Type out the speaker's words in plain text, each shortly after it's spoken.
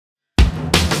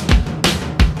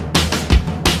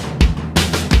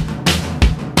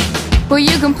Well,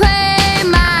 you can play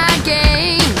my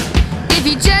game if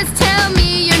you just tell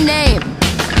me your name.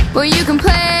 Well, you can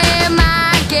play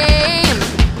my game,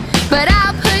 but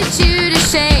I'll put you to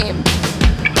shame.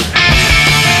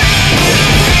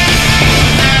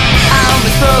 I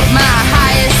almost broke my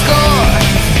highest score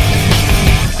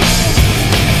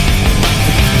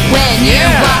when you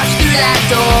walked through that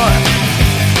door.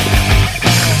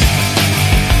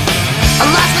 I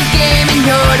lost the game and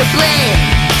you're to blame.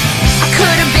 I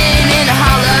could have been in the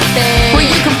Hall of Fame. Well,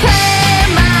 you can play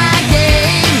my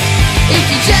game if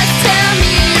you just tell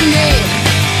me your name.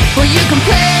 Well, you can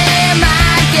play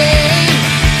my game,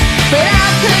 but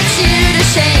I'll put you to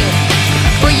shame.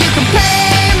 Well, you can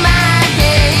play my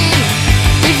game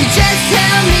if you just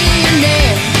tell me your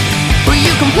name. Well,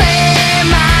 you can play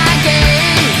my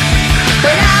game,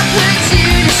 but I'll put you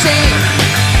to shame.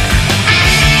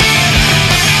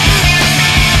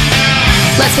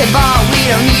 Let's play ball, we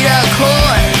don't need a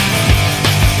court.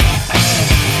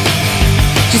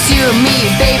 Just you and me,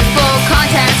 baby, full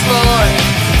contact sport.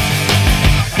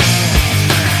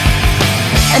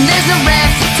 And there's no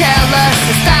ref to tell us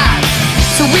to stop,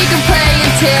 so we can play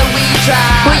until we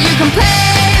drop. Well, you can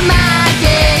play my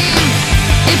game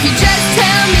if you just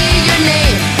tell me your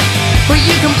name. Well,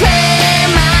 you can play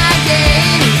my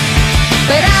game,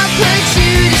 but I'll put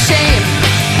you to shame.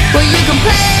 Well, you can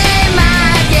play